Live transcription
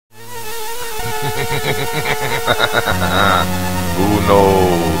Who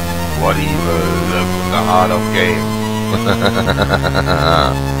knows what evil lurks in the heart of game?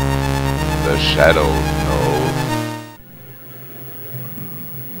 The Shadows knows.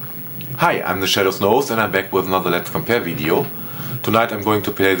 Hi, I'm the Shadows Knows and I'm back with another Let's Compare video. Tonight I'm going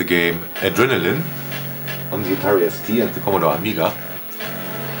to play the game Adrenalynn on the Atari ST and the Commodore Amiga.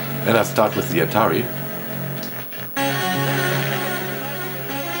 And I start with the Atari.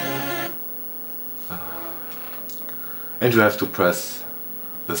 And you have to press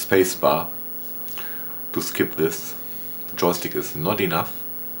the space bar to skip this. The joystick is not enough.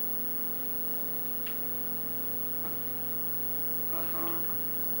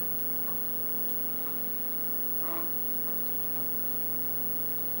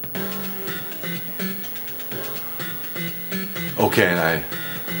 Okay, and I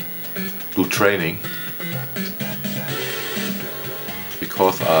do training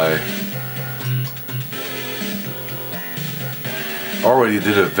because I already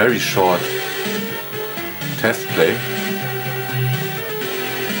did a very short test play.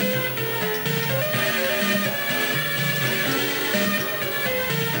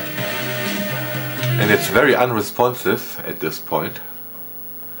 And it's very unresponsive at this point.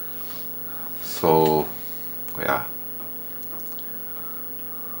 So, yeah.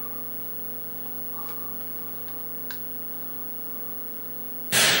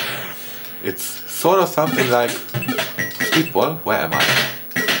 It's sort of something like Speedball. Where am I?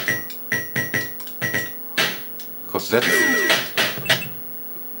 Because that's...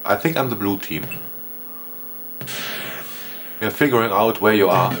 I think I'm the blue team. You're figuring out where you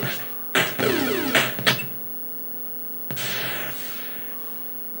are.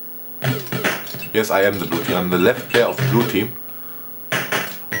 Yes, I am the blue team. I'm the left player of the blue team.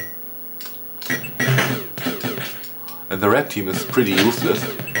 And the red team is pretty useless.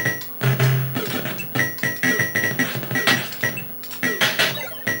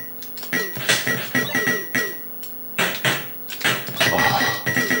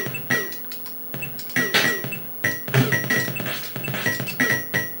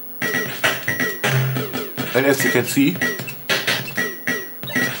 And as you can see,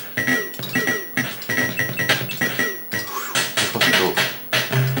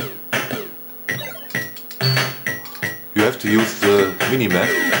 you have to use the mini-map.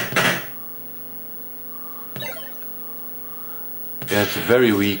 Yeah, it's a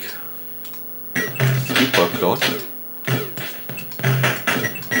very weak Speedball clone.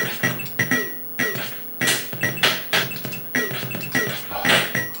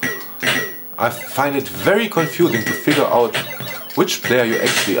 I find it very confusing to figure out which player you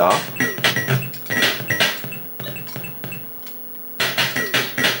actually are.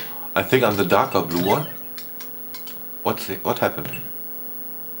 I think I'm the darker blue one. What happened?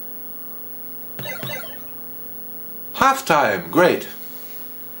 Halftime! Great!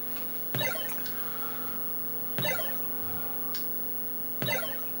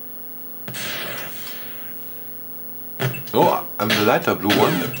 Oh, I'm the lighter blue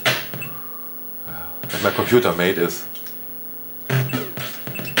one. My computer mate is.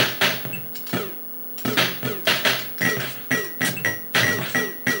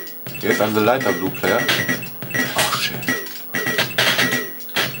 Yes, I'm the lighter blue player. Oh shit.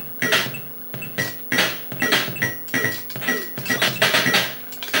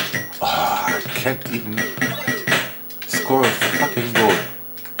 Oh, I can't even score a fucking goal.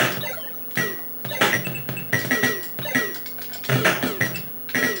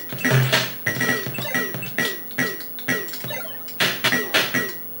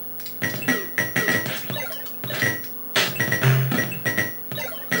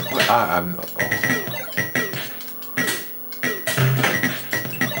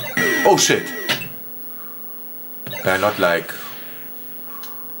 Oh shit! They're not like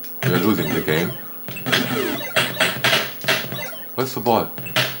we're losing the game. Where's the ball?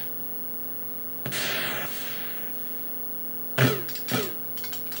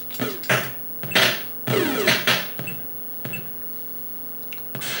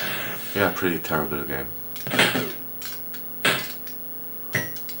 Yeah, pretty terrible game.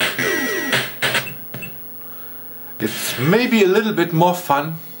 It's maybe a little bit more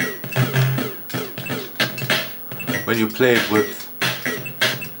fun when you play it with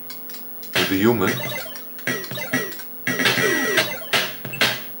a human.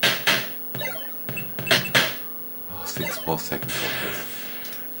 Oh, 6 more seconds of this.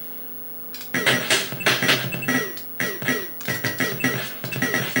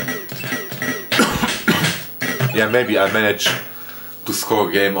 Yeah, maybe I managed to score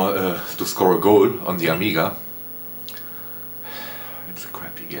a game, to score a goal on the Amiga. It's a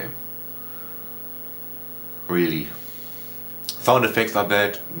crappy game. really. Sound effects are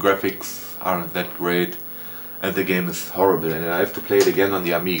bad, graphics aren't that great, and the game is horrible, and I have to play it again on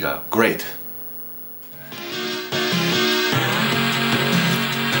the Amiga. Great!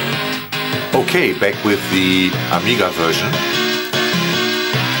 Okay, back with the Amiga version.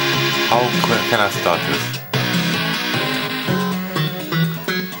 How can I start this?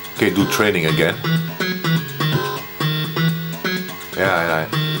 Okay, do training again. Yeah, I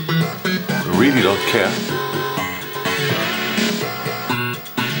really don't care.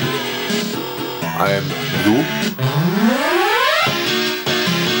 I am blue.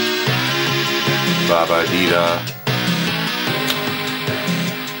 Baba-dida.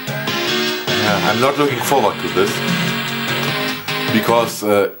 Yeah, I'm not looking forward to this. Because...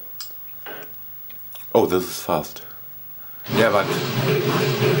 oh, this is fast. Yeah, but...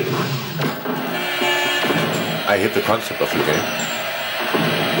 I hate the concept of the game.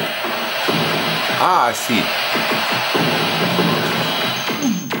 Ah, I see.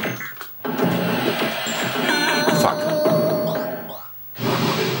 Fuck.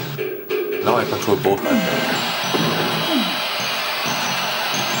 Now I control both, I think.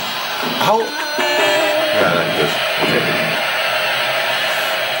 How? Yeah, like this. Okay.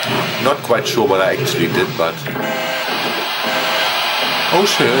 Not quite sure what I actually did, but... Oh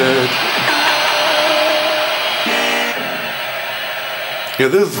shit! Yeah,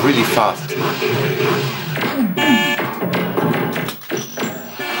 this is really fast.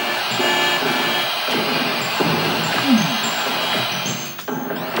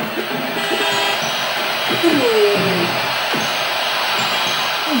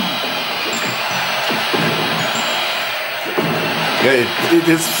 Yeah, it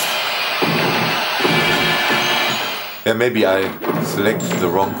is... Yeah, maybe I selected the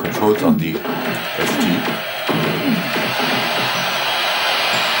wrong controls on the ST.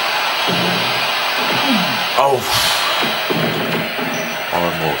 Oh!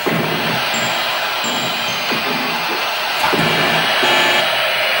 Almost.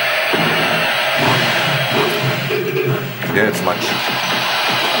 Yeah, it's much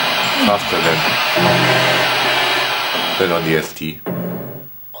faster than on the ST.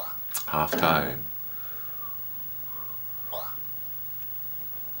 Half time.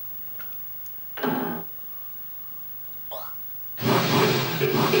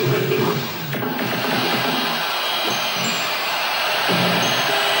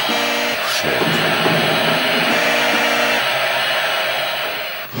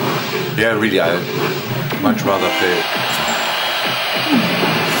 Yeah, really, I much rather play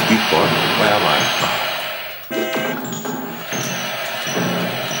Speedball. Where am I?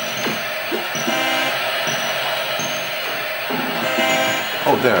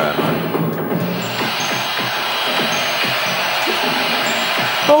 Oh, there am I.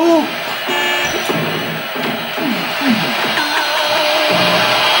 Oh!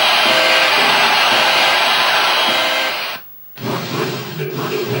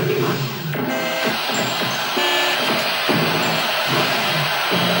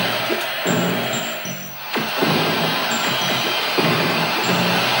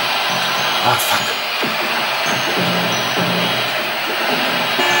 Ah, fuck.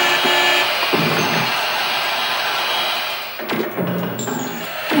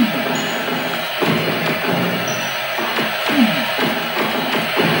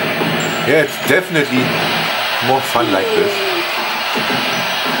 Yeah, it's definitely more fun like this.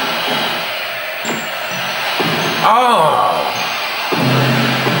 Ah!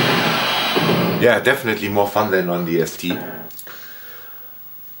 Yeah, definitely more fun than on the ST.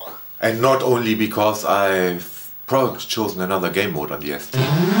 And not only because I've probably chosen another game mode on the ST.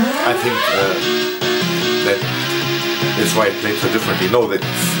 I think that is why it played so differently. No,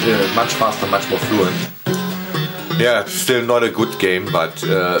 that's much faster, much more fluent. Yeah, it's still not a good game, but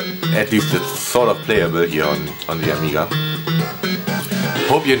at least it's sort of playable here on the Amiga.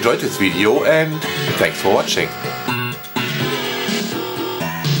 Hope you enjoyed this video and thanks for watching.